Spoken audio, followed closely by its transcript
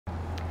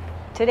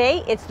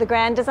Today, it's the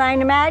Grand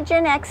Design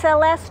Imagine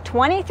XLS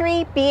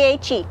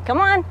 23BHE.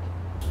 Come on.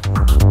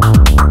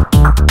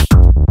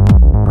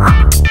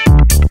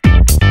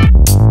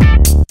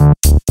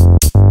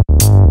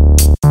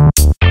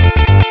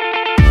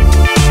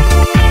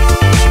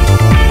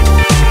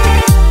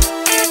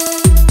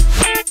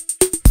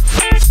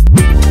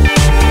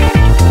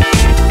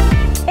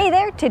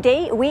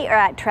 Today we are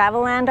at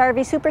Travelland RV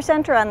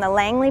Supercenter on the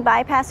Langley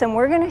Bypass, and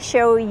we're going to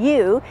show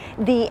you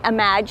the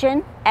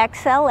Imagine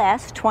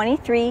XLS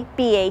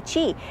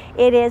 23BHE.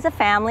 It is a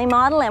family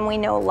model, and we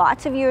know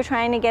lots of you are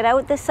trying to get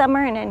out this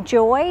summer and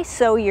enjoy,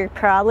 so you're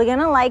probably going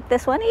to like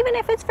this one. Even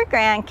if it's for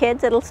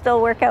grandkids, it'll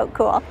still work out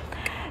cool.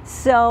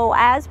 So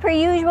as per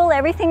usual,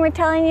 everything we're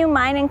telling you,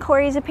 mine and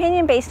Corey's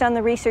opinion based on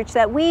the research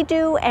that we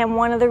do, and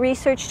one of the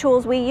research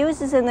tools we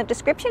use is in the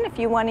description if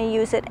you want to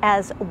use it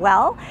as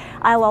well.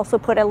 I'll also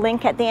put a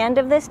link at the end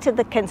of this to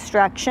the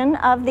construction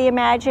of the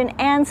Imagine,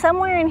 and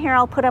somewhere in here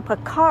I'll put up a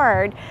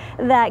card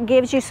that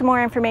gives you some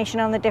more information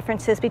on the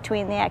differences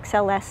between the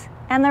XLS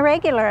and the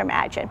regular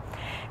Imagine.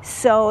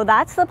 So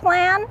that's the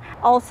plan.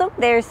 Also,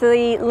 there's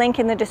the link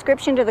in the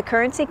description to the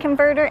currency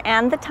converter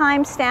and the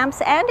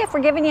timestamps. And if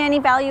we're giving you any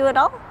value at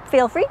all,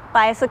 feel free,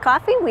 buy us a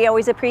coffee. We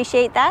always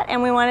appreciate that.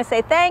 And we want to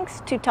say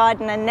thanks to Todd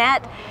and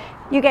Annette.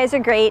 You guys are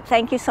great.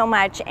 Thank you so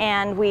much.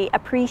 And we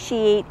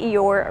appreciate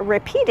your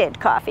repeated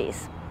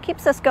coffees.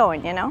 Keeps us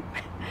going, you know.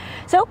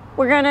 So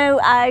we're going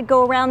to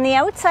go around the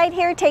outside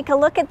here, take a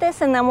look at this,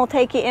 and then we'll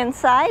take you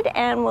inside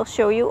and we'll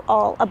show you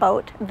all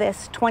about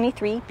this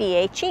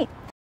 23BHE.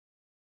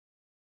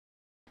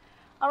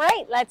 All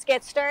right, let's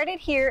get started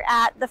here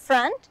at the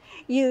front.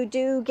 You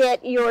do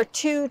get your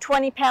two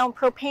 20-pound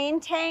propane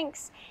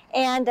tanks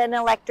and an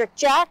electric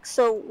jack,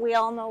 so we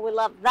all know we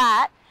love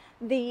that.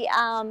 The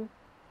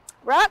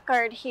rock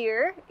guard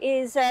here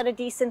is at a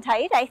decent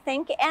height, I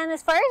think, and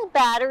as far as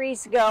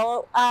batteries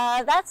go,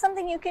 that's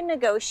something you can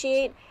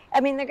negotiate. I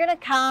mean, they're going to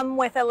come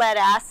with a lead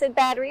acid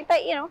battery,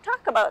 but you know,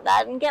 talk about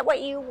that and get what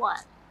you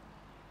want.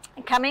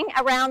 And coming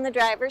around the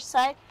driver's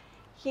side,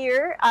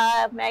 here,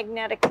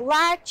 magnetic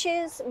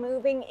latches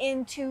moving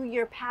into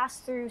your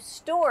pass-through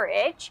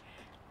storage.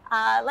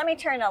 Let me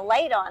turn a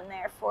light on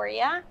there for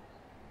you.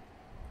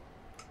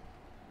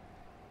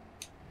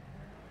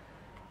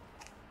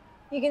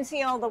 You can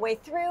see all the way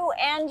through,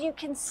 and you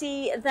can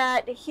see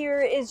that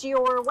here is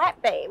your wet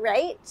bay,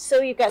 right?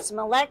 So you've got some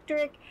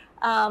electric,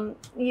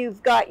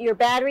 you've got your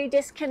battery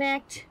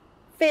disconnect,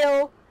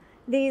 fill.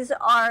 These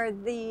are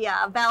the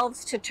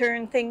valves to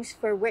turn things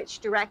for which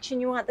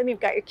direction you want them. You've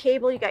got your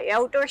cable, you've got your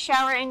outdoor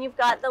shower, and you've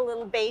got the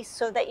little base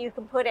so that you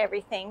can put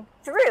everything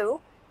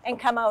through and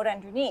come out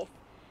underneath.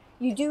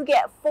 You do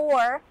get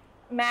 4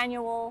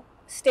 manual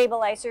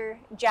stabilizer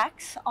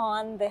jacks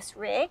on this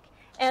rig.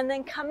 And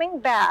then coming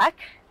back,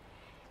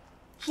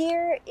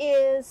 here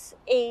is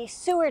a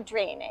sewer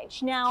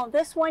drainage. Now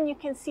this one you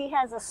can see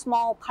has a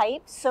small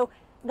pipe, so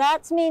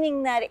that's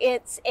meaning that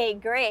it's a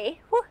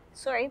gray. Whew,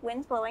 sorry,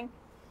 wind's blowing.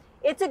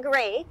 It's a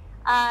gray,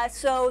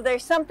 so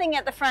there's something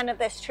at the front of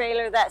this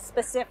trailer that's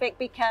specific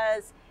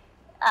because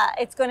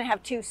it's going to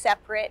have 2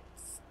 separate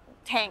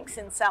tanks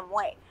in some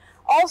way.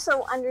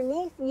 Also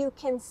underneath you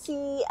can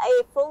see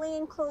a fully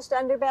enclosed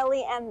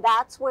underbelly, and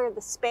that's where the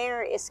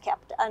spare is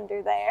kept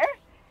under there.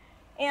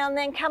 And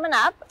then coming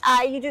up,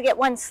 you do get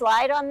 1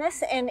 slide on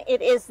this, and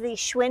it is the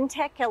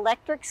Schwintek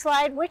electric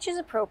slide, which is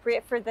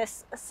appropriate for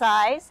this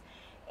size.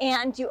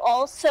 And you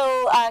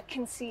also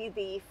can see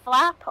the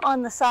flap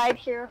on the side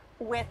here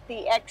with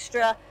the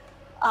extra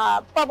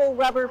bubble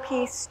rubber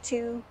piece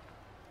to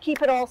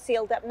keep it all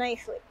sealed up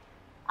nicely.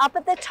 Up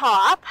at the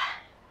top,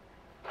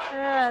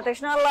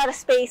 there's not a lot of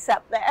space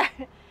up there.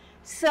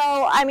 So,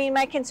 I mean,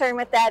 my concern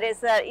with that is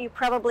that you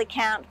probably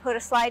can't put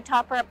a slide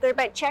topper up there,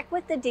 but check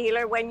with the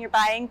dealer when you're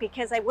buying,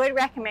 because I would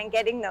recommend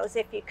getting those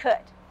if you could.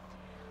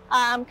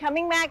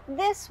 Coming back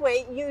this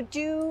way, you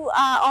do,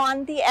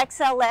 on the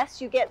XLS,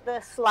 you get the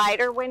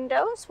slider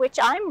windows, which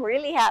I'm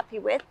really happy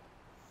with.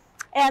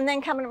 And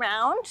then coming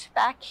around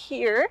back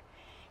here,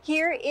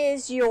 here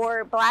is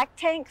your black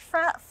tank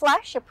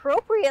flush,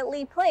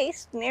 appropriately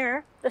placed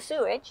near the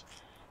sewage.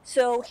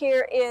 So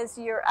here is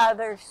your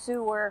other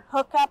sewer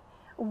hookup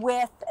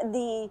with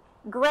the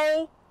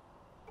gray.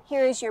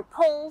 Here is your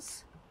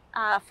pulls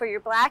for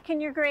your black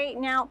and your gray.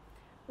 Now,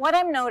 what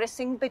I'm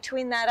noticing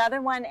between that other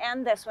one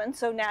and this one,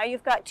 so now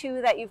you've got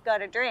 2 that you've got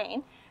to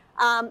drain,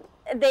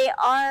 they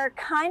are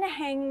kind of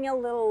hanging a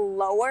little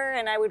lower,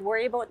 and I would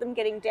worry about them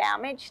getting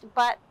damaged,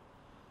 but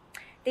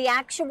the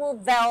actual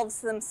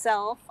valves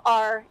themselves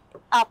are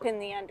up in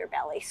the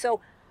underbelly. So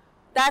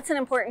that's an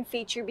important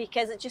feature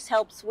because it just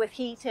helps with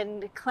heat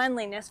and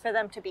cleanliness for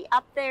them to be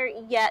up there,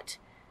 yet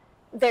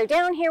they're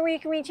down here where you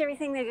can reach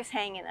everything, they're just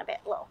hanging a bit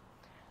low.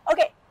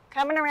 Okay,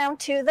 coming around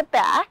to the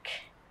back.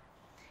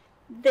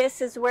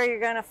 This is where you're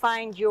going to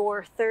find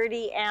your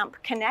 30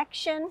 amp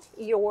connection,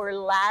 your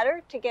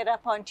ladder to get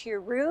up onto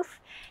your roof,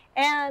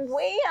 and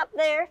way up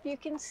there, if you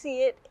can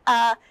see it,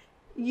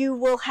 you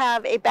will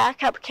have a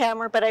backup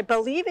camera, but I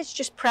believe it's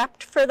just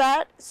prepped for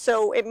that,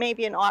 so it may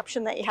be an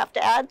option that you have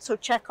to add, so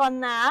check on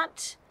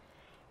that.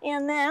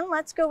 And then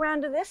let's go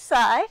around to this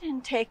side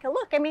and take a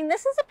look. I mean,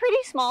 this is a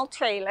pretty small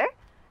trailer,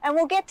 and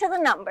we'll get to the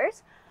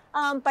numbers,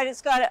 but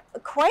it's got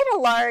quite a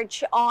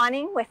large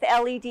awning with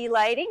LED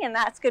lighting, and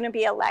that's going to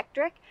be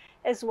electric.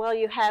 As well,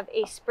 you have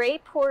a spray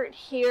port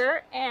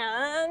here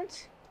and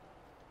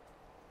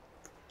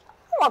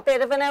a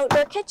bit of an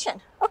outdoor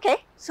kitchen.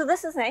 Okay, so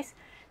this is nice.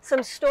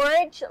 Some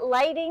storage,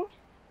 lighting,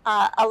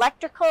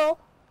 electrical.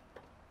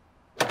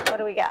 What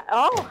do we got?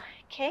 Oh,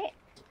 okay.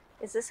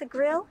 Is this a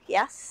grill?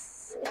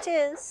 Yes, it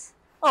is.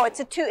 Oh, it's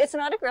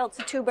not a grill, it's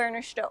a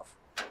 2-burner stove.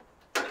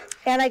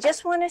 And I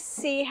just want to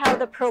see how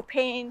the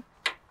propane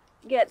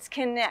gets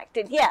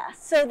connected. Yeah,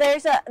 so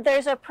there's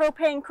a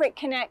propane quick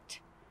connect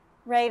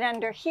right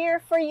under here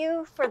for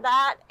you for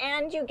that,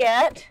 and you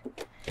get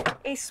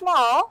a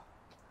small,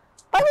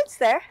 but it's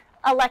there,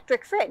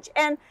 electric fridge.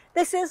 And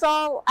this is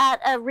all at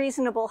a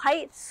reasonable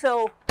height,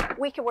 so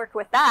we can work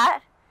with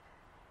that.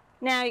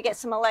 Now you get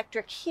some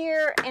electric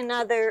here,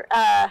 another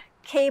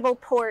cable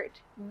port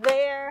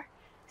there,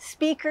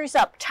 speakers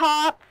up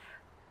top,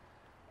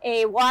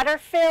 a water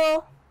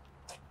fill,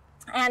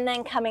 and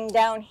then coming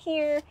down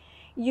here,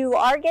 you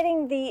are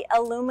getting the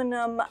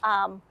aluminum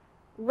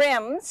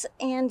rims,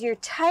 and your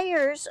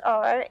tires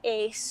are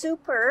a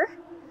Super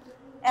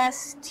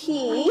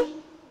ST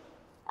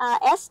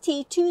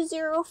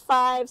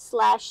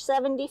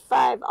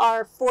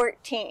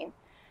 205/75R14.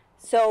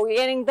 So you're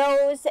getting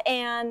those,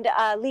 and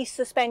leaf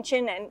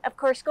suspension, and of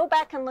course go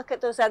back and look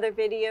at those other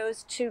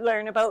videos to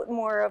learn about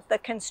more of the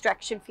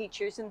construction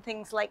features and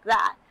things like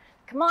that.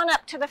 Come on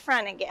up to the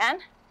front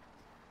again,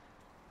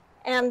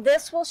 and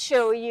this will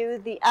show you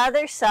the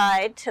other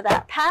side to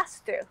that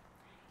pass-through.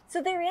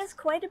 So there is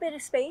quite a bit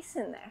of space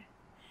in there.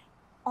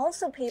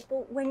 Also,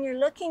 people, when you're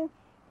looking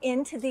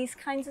into these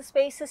kinds of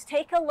spaces,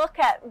 take a look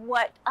at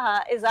what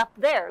is up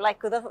there,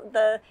 like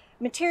the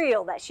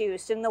material that's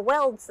used and the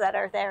welds that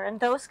are there and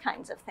those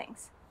kinds of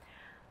things.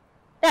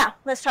 Now,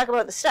 let's talk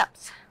about the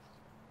steps.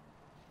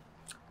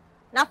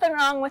 Nothing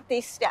wrong with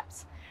these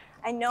steps.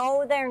 I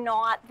know they're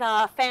not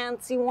the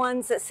fancy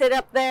ones that sit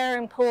up there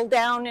and pull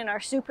down and are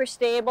super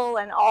stable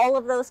and all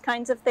of those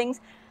kinds of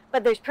things,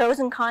 but there's pros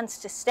and cons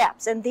to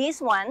steps. And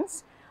these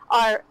ones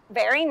are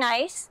very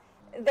nice.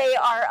 They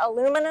are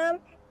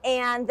aluminum,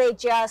 and they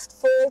just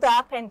fold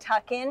up and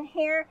tuck in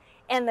here.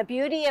 And the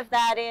beauty of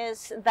that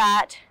is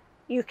that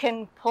you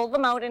can pull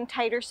them out in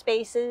tighter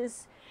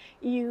spaces.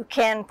 You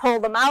can pull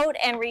them out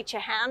and reach a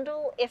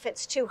handle if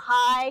it's too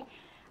high.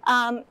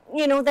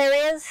 You know,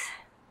 there is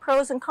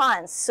pros and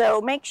cons. So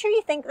make sure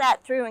you think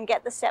that through and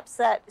get the steps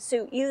that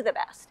suit you the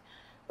best.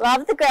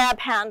 Love the grab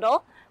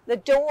handle. The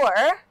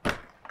door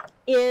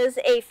is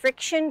a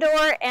friction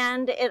door,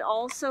 and it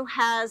also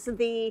has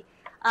the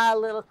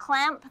little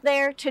clamp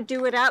there to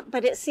do it up,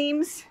 but it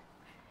seems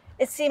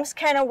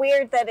kind of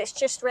weird that it's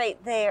just right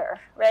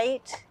there,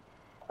 right?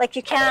 Like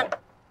you can't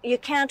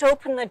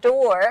open the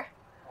door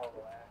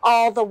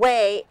all the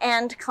way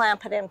and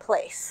clamp it in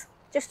place.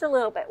 Just a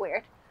little bit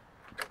weird.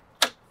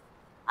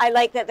 I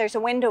like that there's a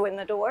window in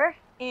the door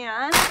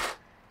and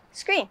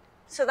screen,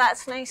 so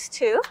that's nice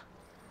too.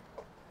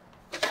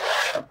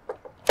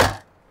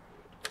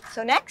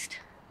 So next,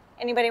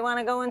 anybody want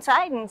to go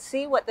inside and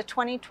see what the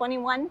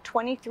 2021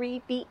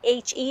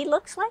 23BHE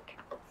looks like?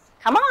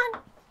 Come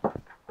on.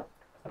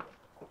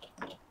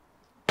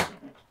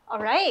 All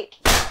right.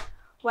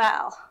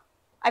 Well,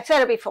 I've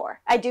said it before.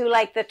 I do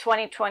like the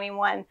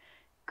 2021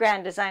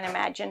 Grand Design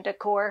Imagine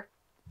decor.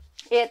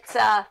 It's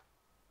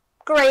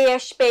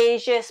grayish,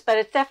 beigeish, but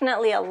it's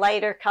definitely a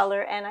lighter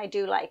color, and I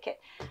do like it.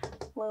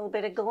 A little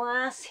bit of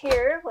glass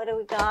here. What do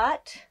we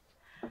got?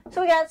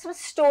 So we got some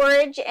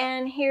storage,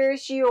 and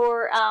here's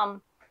your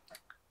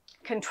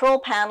control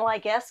panel, I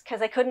guess,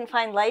 because I couldn't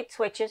find light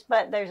switches,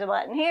 but there's a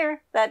button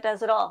here that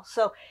does it all.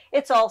 So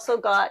it's also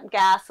got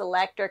gas,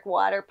 electric,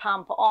 water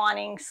pump,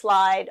 awning,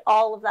 slide,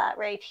 all of that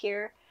right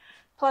here,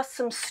 plus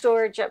some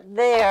storage up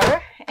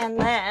there, and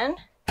then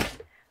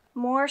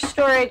more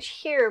storage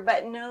here,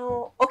 but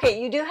no, okay,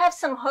 you do have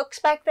some hooks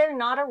back there,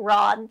 not a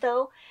rod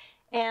though,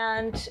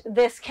 and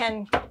this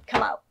can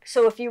come out.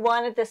 So if you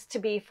wanted this to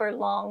be for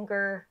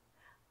longer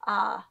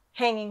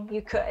hanging,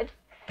 you could.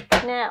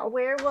 Now,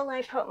 where will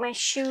I put my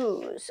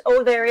shoes?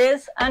 Oh, there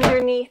is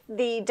underneath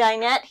the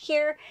dinette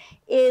here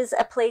is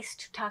a place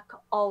to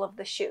tuck all of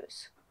the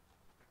shoes.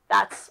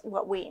 That's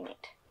what we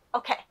need.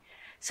 Okay,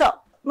 so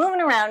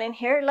moving around in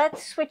here,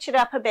 let's switch it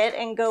up a bit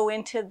and go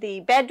into the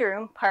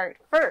bedroom part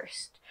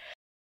first.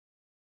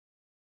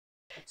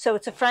 So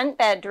it's a front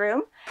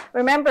bedroom.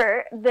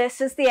 Remember, this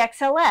is the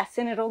XLS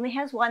and it only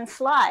has one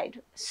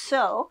slide.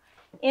 So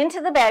into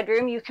the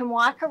bedroom, you can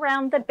walk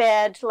around the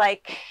bed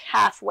like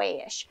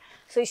halfway-ish.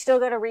 So you still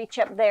got to reach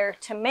up there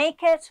to make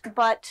it,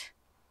 but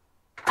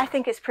I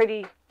think it's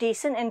pretty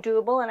decent and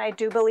doable, and I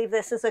do believe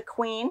this is a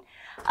queen.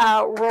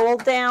 Roll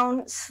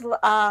down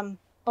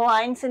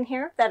blinds in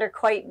here that are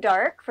quite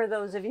dark for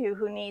those of you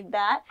who need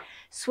that.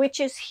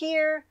 Switches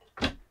here,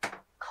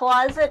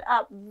 closet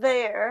up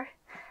there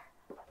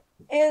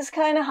is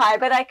kind of high,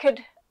 but I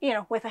could, you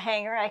know, with a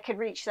hanger, I could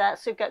reach that.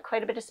 So you've got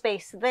quite a bit of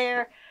space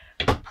there.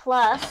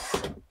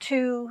 plus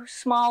 2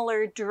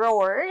 smaller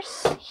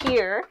drawers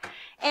here,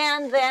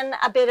 and then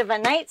a bit of a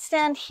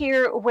nightstand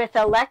here with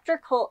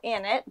electrical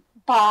in it,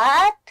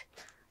 but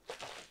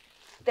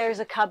there's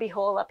a cubby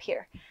hole up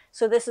here.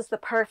 So this is the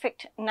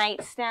perfect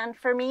nightstand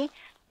for me.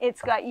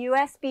 It's got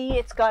USB,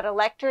 it's got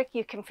electric,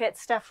 you can fit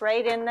stuff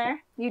right in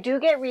there. You do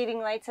get reading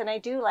lights, and I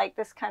do like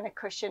this kind of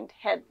cushioned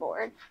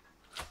headboard.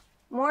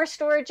 More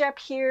storage up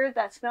here.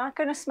 That's not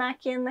going to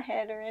smack you in the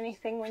head or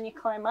anything when you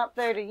climb up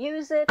there to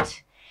use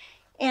it.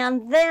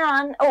 And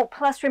then, oh,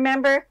 plus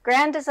remember,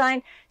 Grand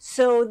Design,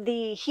 so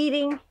the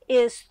heating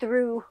is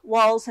through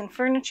walls and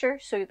furniture,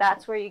 so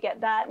that's where you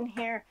get that in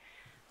here.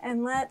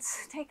 And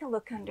let's take a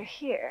look under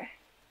here.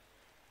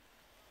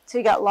 So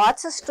you got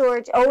lots of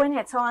storage. Oh, and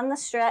it's on the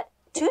strut,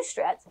 2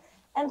 struts.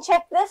 And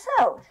check this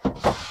out.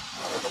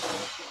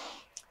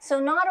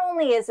 So not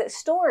only is it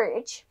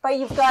storage, but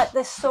you've got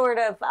this sort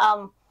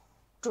of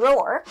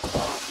drawer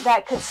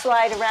that could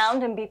slide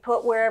around and be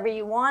put wherever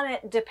you want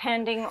it,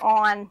 depending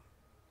on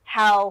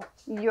how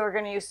you're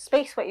going to use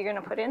space, what you're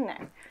going to put in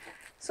there.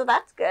 So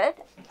that's good.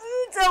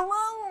 It's a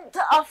little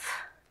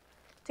tough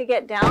to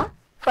get down,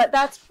 but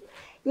that's,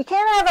 you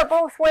can't have it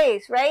both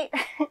ways, right?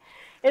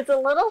 It's a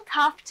little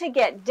tough to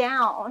get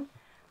down,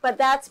 but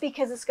that's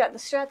because it's got the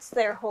struts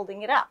there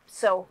holding it up.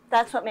 So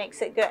that's what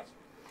makes it good.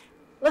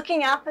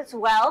 Looking up as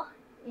well,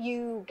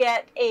 you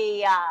get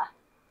a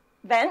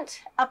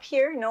vent up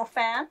here, no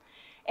fan.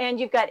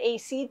 And you've got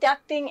AC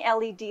ducting,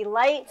 LED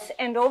lights,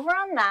 and over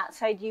on that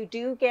side you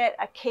do get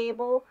a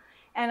cable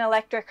and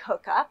electric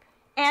hookup.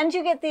 And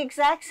you get the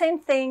exact same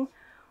thing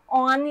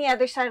on the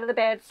other side of the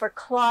bed for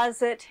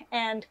closet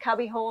and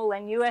cubby hole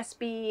and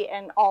USB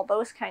and all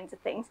those kinds of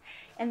things.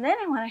 And then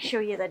I want to show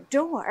you the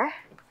door,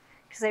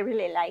 because I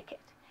really like it.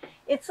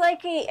 It's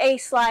like a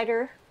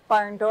slider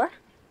barn door.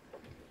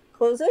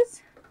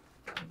 Closes,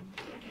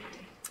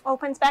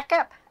 opens back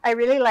up. I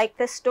really like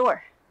this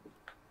door.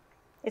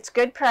 It's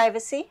good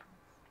privacy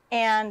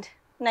and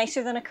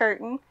nicer than a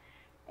curtain,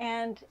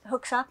 and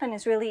hooks up and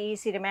is really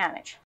easy to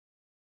manage.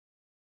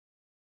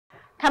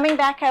 Coming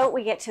back out,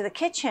 we get to the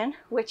kitchen,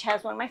 which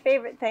has one of my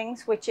favorite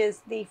things, which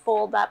is the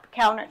fold-up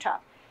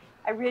countertop.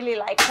 I really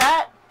like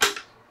that.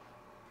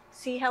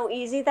 See how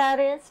easy that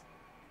is?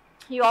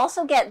 You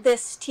also get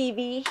this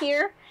TV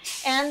here,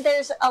 and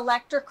there's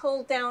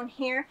electrical down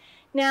here.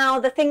 Now,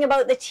 the thing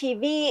about the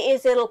TV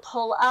is it'll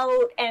pull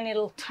out and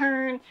it'll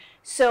turn,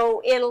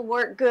 so it'll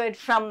work good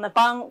from the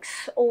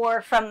bunks or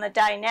from the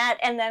dinette.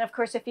 And then, of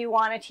course, if you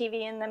want a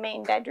TV in the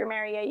main bedroom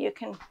area, you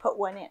can put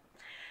one in.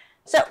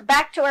 So,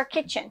 back to our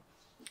kitchen.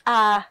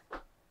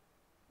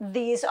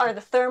 These are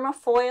the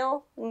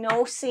thermofoil,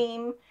 no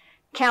seam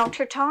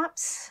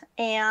countertops.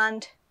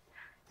 And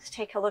let's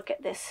take a look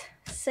at this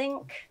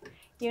sink.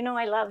 You know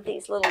I love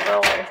these little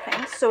roller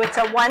things. So, it's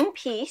a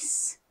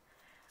one-piece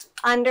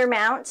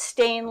undermount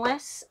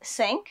stainless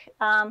sink.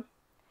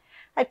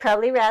 I'd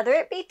probably rather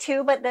it be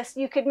 2, but this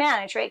you could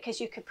manage, right? Because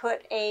you could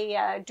put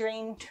a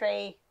drain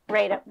tray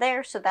right up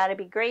there, so that'd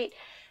be great.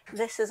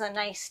 This is a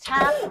nice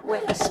tap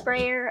with a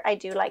sprayer. I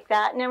do like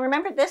that. Now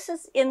remember, this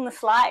is in the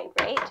slide,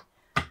 right?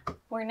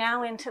 We're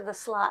now into the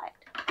slide.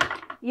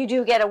 You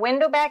do get a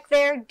window back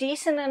there,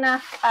 decent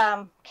enough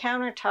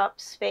countertop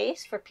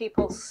space for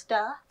people's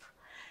stuff.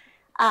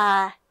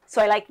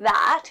 So I like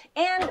that.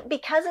 And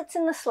because it's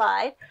in the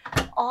slide,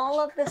 all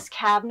of this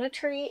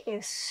cabinetry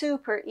is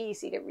super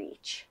easy to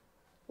reach.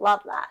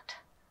 Love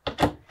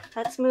that.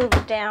 Let's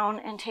move down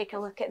and take a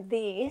look at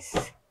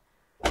these.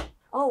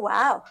 Oh,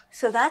 wow.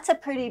 So that's a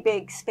pretty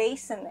big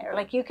space in there.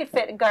 Like you could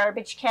fit a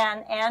garbage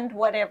can and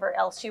whatever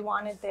else you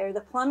wanted there.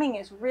 The plumbing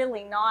is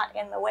really not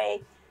in the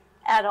way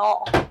at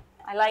all.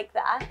 I like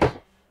that.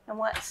 And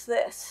what's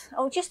this?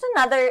 Oh, just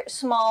another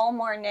small,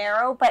 more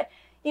narrow, but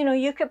you know,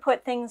 you could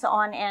put things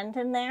on end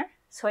in there.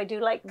 So I do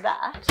like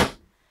that.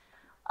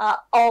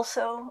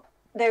 Also,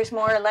 there's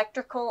more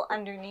electrical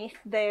underneath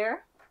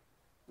there.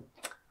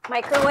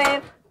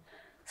 Microwave,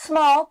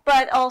 small,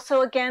 but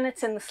also again,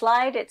 it's in the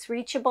slide. It's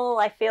reachable.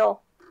 I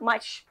feel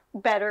much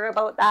better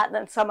about that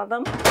than some of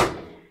them.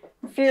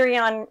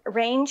 Furrion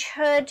range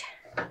hood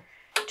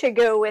to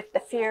go with the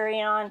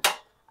Furrion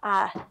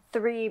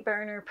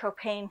 3-burner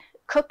propane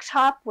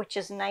cooktop, which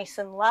is nice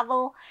and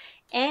level.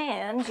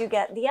 And you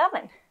get the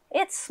oven.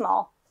 It's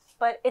small,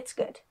 but it's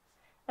good.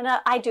 And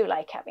I do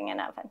like having an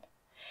oven.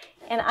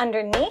 And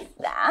underneath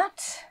that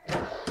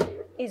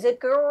is a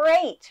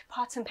great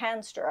pots and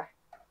pans drawer.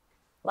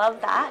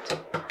 Love that.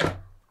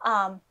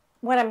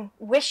 What I'm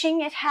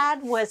wishing it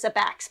had was a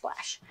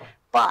backsplash,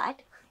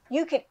 but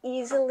you could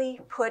easily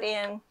put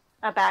in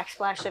a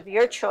backsplash of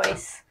your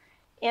choice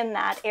in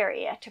that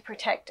area to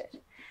protect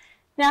it.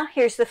 Now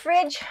here's the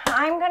fridge.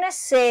 I'm gonna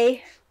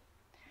say,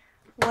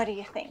 what do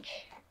you think?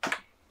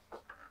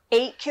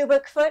 8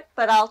 cubic foot,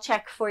 but I'll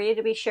check for you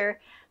to be sure.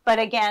 But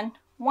again,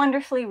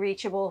 wonderfully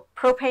reachable,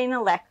 propane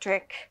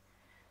electric.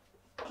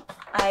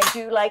 I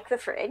do like the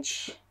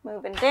fridge.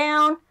 Moving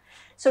down.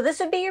 So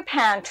this would be your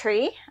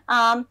pantry.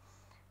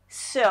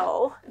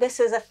 So this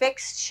is a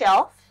fixed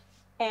shelf,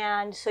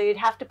 and so you'd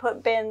have to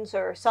put bins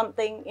or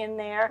something in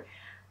there.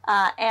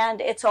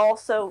 And it's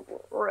also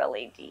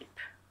really deep.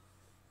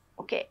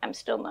 Okay, I'm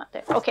still not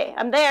there. Okay,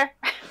 I'm there.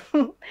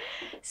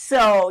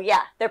 So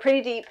yeah, they're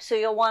pretty deep, so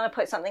you'll want to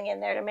put something in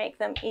there to make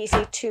them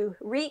easy to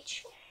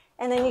reach.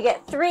 And then you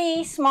get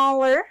 3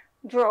 smaller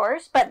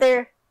drawers, but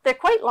they're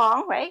quite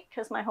long, right?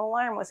 Because my whole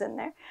arm was in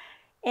there.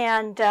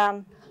 And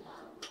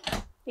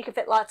you can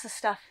fit lots of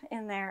stuff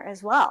in there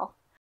as well.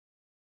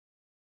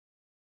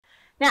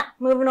 Now,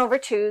 moving over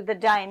to the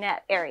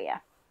dinette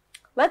area.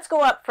 Let's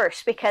go up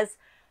first, because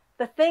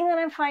the thing that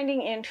I'm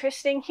finding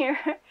interesting here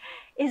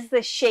is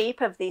the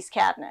shape of these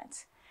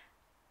cabinets.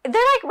 They're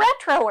like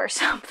retro or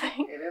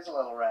something. It is a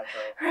little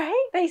retro.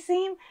 Right? They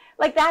seem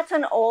like that's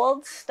an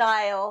old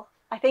style.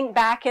 I think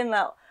back in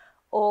the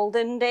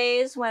olden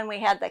days when we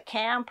had the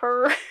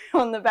camper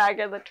on the back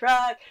of the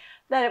truck,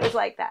 that it was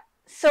like that.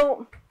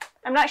 So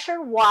I'm not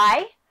sure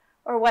why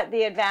or what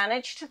the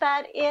advantage to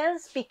that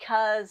is,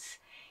 because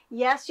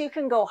yes, you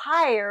can go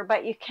higher,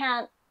 but you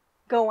can't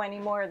go any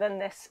more than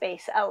this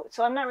space out.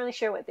 So I'm not really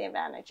sure what the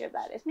advantage of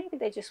that is. Maybe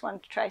they just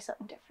wanted to try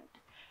something different.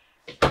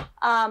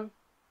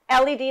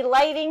 LED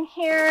lighting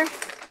here,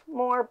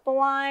 more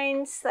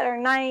blinds that are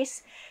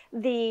nice.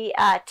 The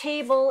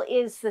table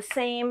is the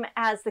same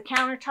as the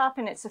countertop,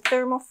 and it's a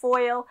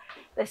thermofoil.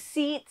 The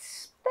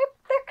seats,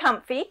 they're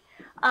comfy.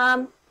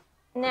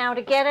 Now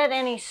to get at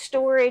any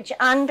storage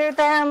under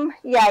them,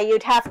 yeah,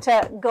 you'd have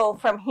to go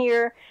from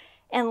here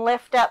and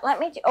lift up.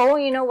 Oh,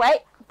 you know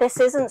what? This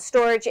isn't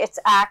storage, it's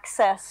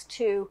access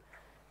to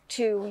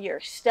your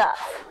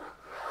stuff.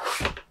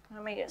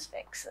 Let me just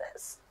fix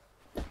this.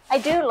 I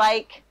do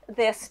like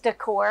this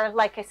decor.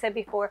 Like I said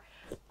before,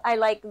 I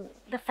like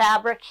the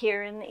fabric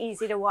here and the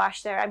easy to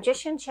wash there. I'm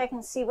just going to check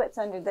and see what's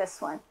under this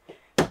one.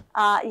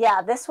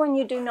 Yeah, this one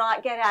you do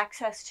not get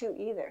access to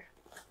either,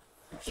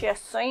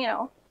 just so you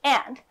know.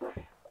 And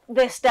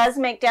this does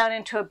make down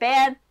into a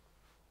bed.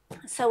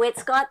 So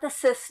it's got the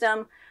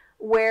system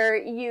where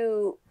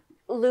you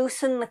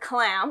loosen the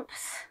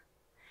clamps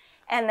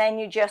and then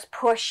you just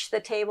push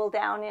the table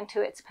down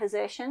into its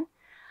position.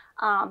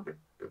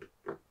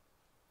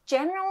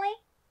 Generally,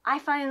 I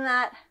find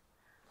that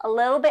a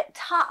little bit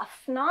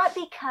tough, not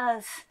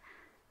because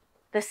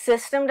the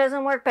system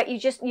doesn't work, but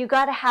you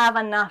got to have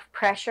enough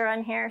pressure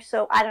on here.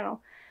 So I don't know,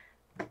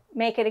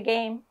 make it a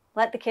game,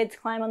 let the kids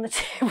climb on the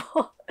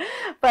table.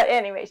 But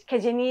anyways,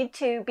 because you need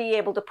to be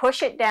able to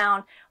push it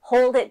down,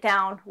 hold it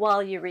down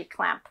while you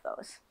reclamp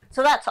those.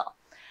 So that's all.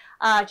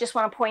 Just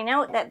want to point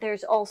out that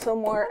there's also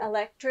more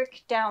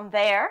electric down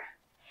there.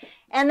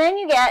 And then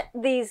you get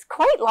these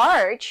quite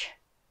large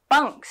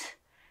bunks,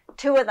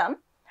 2 of them.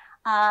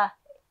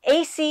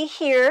 AC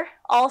here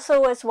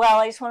also as well.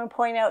 I just want to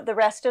point out the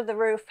rest of the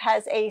roof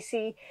has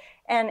AC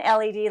and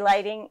LED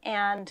lighting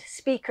and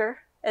speaker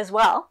as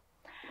well.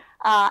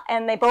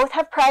 And they both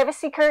have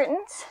privacy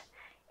curtains.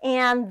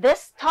 And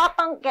this top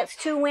bunk gets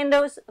 2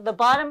 windows. The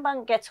bottom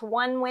bunk gets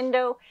 1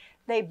 window.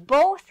 They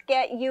both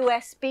get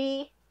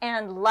USB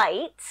and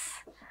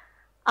lights.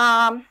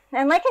 And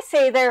like I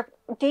say, they're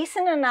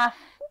decent enough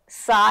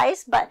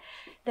size, but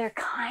they're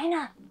kind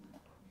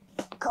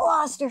of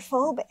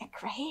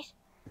claustrophobic, right?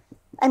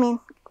 I mean,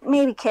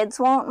 maybe kids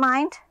won't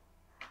mind.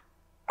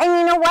 And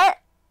you know what?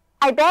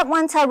 I bet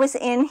once I was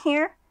in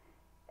here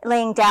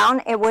laying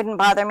down, it wouldn't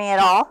bother me at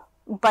all,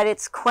 but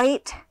it's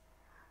quite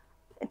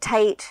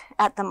tight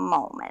at the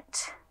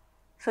moment.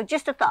 So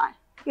just a thought.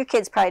 Your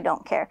kids probably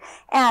don't care.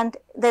 And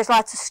there's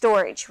lots of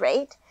storage,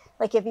 right?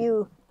 Like if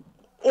you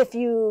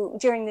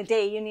during the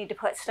day you need to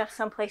put stuff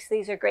someplace,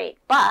 these are great.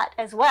 But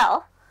as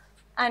well,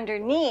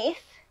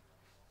 underneath,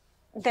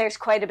 there's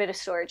quite a bit of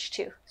storage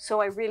too.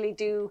 So I really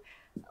do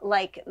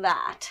like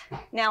that.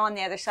 Now on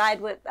the other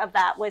side of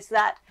that was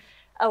that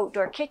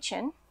outdoor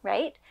kitchen,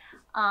 right?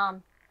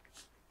 But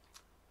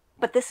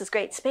this is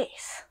great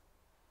space.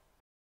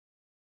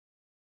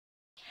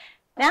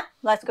 Now,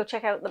 let's go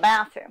check out the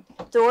bathroom.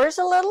 Door's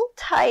a little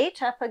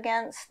tight up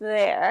against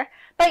there,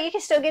 but you can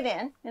still get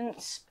in. And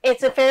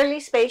it's a fairly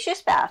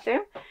spacious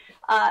bathroom.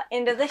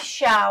 Into the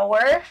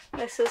shower,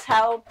 this is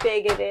how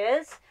big it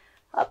is.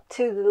 Up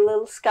to the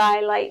little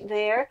skylight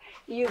there.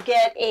 You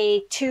get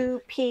a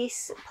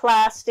 2-piece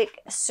plastic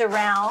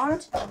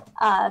surround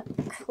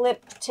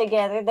clipped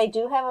together. They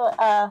do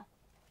have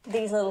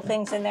these little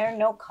things in there,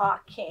 no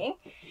caulking.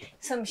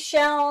 Some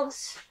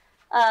shelves,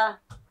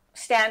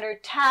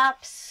 standard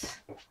taps,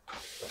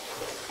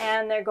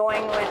 and they're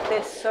going with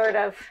this sort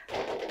of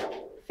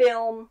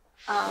film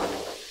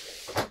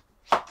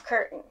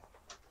curtain,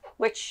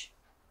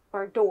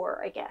 or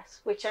door, I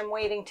guess, which I'm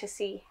waiting to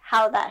see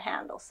how that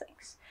handles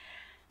things.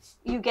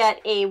 You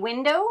get a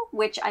window,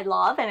 which I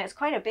love, and it's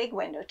quite a big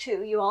window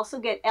too. You also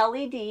get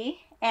LED,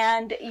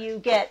 and you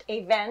get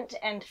a vent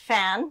and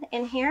fan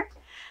in here.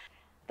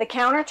 The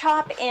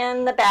countertop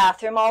in the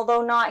bathroom,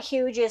 although not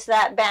huge, is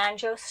that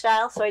banjo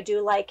style, so I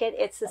do like it.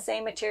 It's the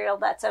same material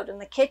that's out in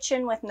the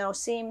kitchen with no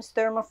seams,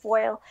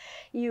 thermofoil.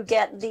 You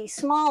get the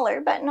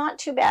smaller, but not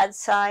too bad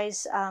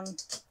size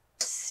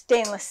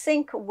stainless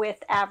sink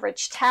with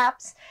average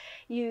taps.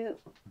 You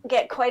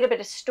get quite a bit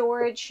of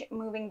storage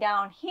moving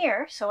down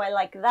here, so I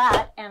like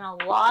that, and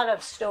a lot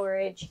of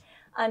storage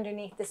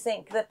underneath the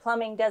sink. The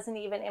plumbing doesn't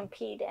even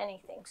impede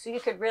anything, so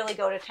you could really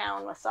go to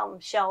town with some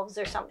shelves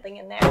or something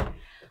in there.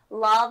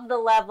 Love the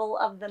level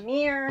of the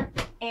mirror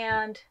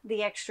and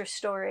the extra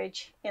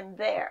storage in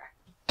there.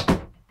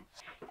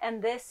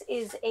 And this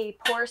is a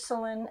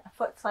porcelain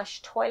foot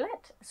flush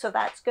toilet, so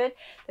that's good.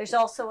 There's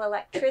also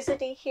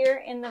electricity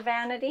here in the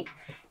vanity,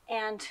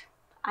 and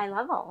I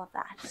love all of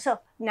that. So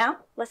now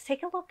let's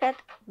take a look at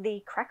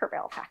the Cracker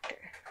Barrel factor.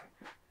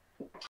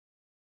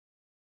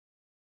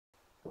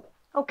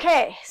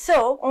 Okay,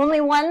 so only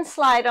one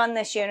slide on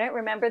this unit.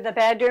 Remember, the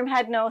bedroom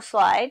had no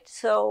slide,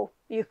 so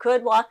you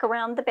could walk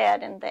around the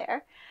bed in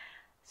there.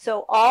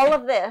 So all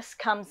of this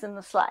comes in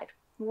the slide.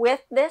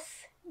 With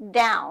this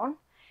down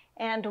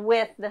and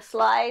with the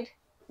slide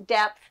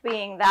depth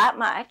being that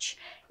much,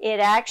 it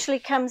actually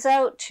comes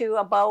out to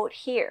about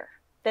here.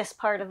 This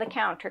part of the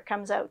counter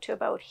comes out to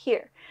about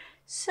here.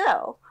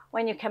 So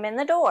when you come in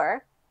the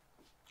door,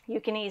 you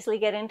can easily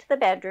get into the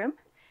bedroom.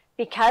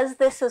 Because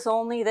this is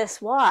only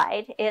this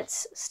wide,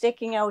 it's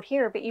sticking out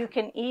here, but you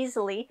can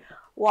easily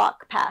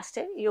walk past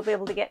it. You'll be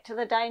able to get to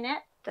the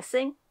dinette, the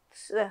sink,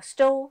 the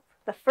stove,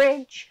 the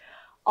fridge,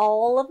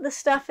 all of the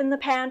stuff in the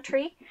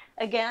pantry.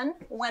 Again,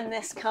 when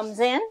this comes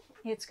in,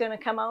 it's going to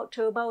come out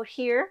to about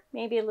here,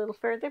 maybe a little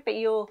further, but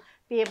you'll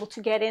be able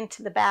to get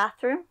into the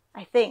bathroom,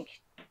 I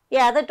think.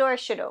 Yeah, the door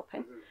should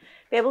open.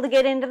 Be able to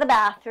get into the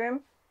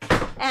bathroom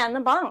and the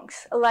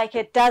bunks. Like,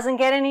 it doesn't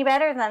get any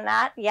better than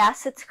that.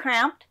 Yes, it's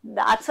cramped.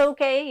 That's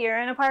okay.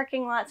 You're in a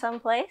parking lot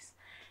someplace.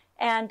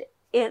 And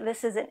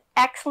this is an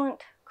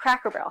excellent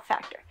Cracker Barrel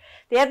factor.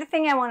 The other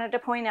thing I wanted to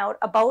point out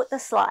about the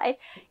slide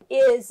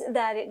is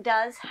that it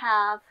does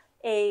have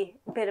a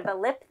bit of a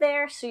lip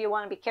there, so you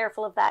want to be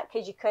careful of that,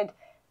 because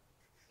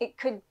it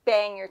could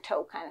bang your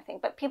toe kind of thing,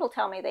 but people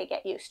tell me they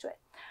get used to it.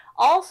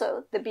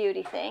 Also, the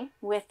beauty thing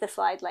with the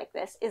slide like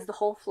this is the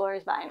whole floor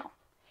is vinyl.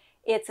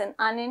 It's an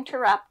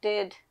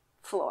uninterrupted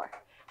floor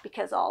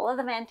because all of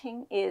the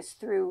venting is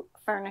through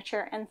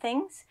furniture and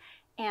things,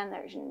 and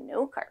there's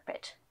no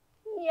carpet.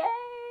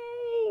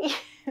 Yay!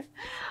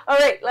 All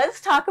right,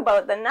 let's talk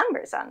about the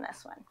numbers on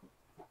this one.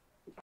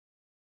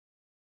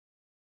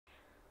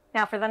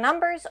 Now for the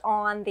numbers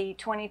on the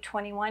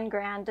 2021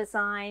 Grand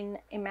Design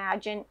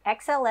Imagine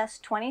XLS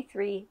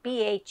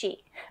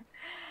 23BHE.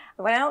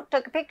 I went out,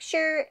 took a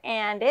picture,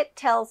 and it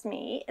tells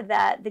me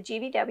that the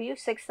GVW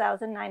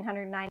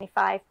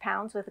 6,995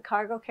 pounds with a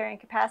cargo carrying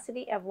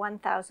capacity of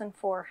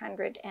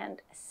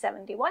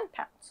 1,471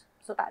 pounds.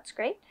 So that's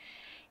great.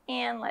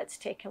 And let's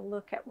take a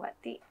look at what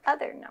the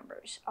other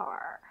numbers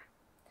are.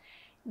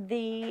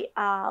 The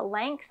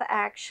length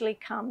actually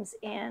comes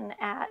in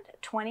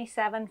at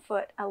 27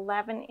 foot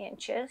 11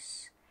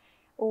 inches,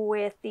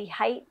 with the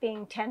height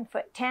being 10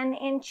 foot 10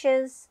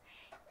 inches.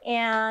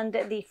 And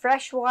the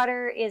fresh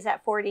water is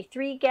at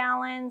 43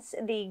 gallons.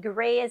 The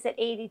gray is at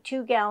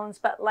 82 gallons.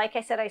 But like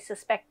I said, I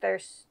suspect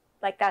that's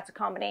a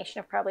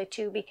combination of probably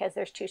two, because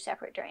there's two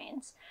separate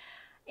drains.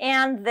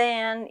 And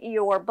then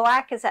your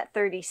black is at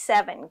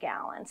 37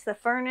 gallons. The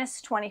furnace,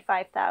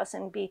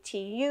 25,000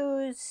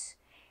 BTUs.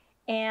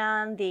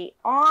 And the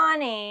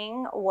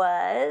awning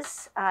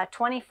was a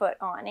 20-foot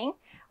awning,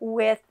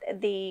 with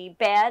the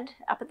bed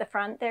up at the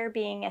front there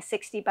being a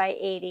 60 by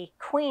 80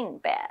 queen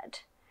bed.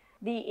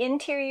 The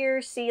interior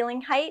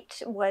ceiling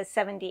height was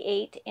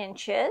 78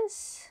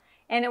 inches,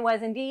 and it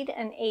was indeed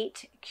an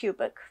 8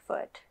 cubic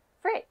foot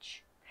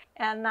fridge.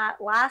 And that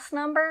last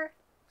number,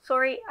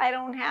 sorry, I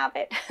don't have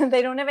it.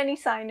 They don't have any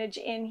signage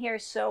in here,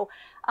 so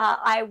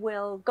I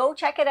will go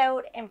check it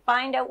out and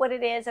find out what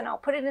it is, and I'll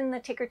put it in the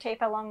ticker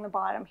tape along the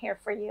bottom here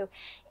for you.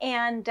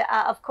 And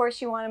of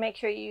course, you want to make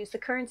sure you use the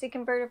currency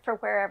converter for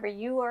wherever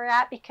you are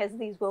at, because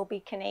these will be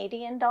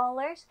Canadian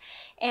dollars.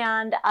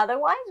 And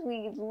otherwise,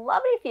 we'd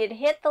love it if you'd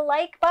hit the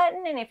like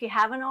button, and if you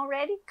haven't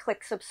already,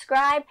 click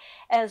subscribe.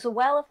 As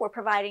well, if we're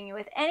providing you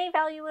with any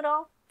value at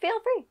all, feel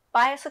free,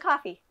 buy us a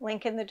coffee,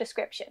 link in the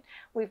description.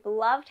 We've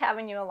loved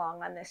having you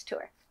along on this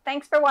tour.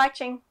 Thanks for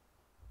watching.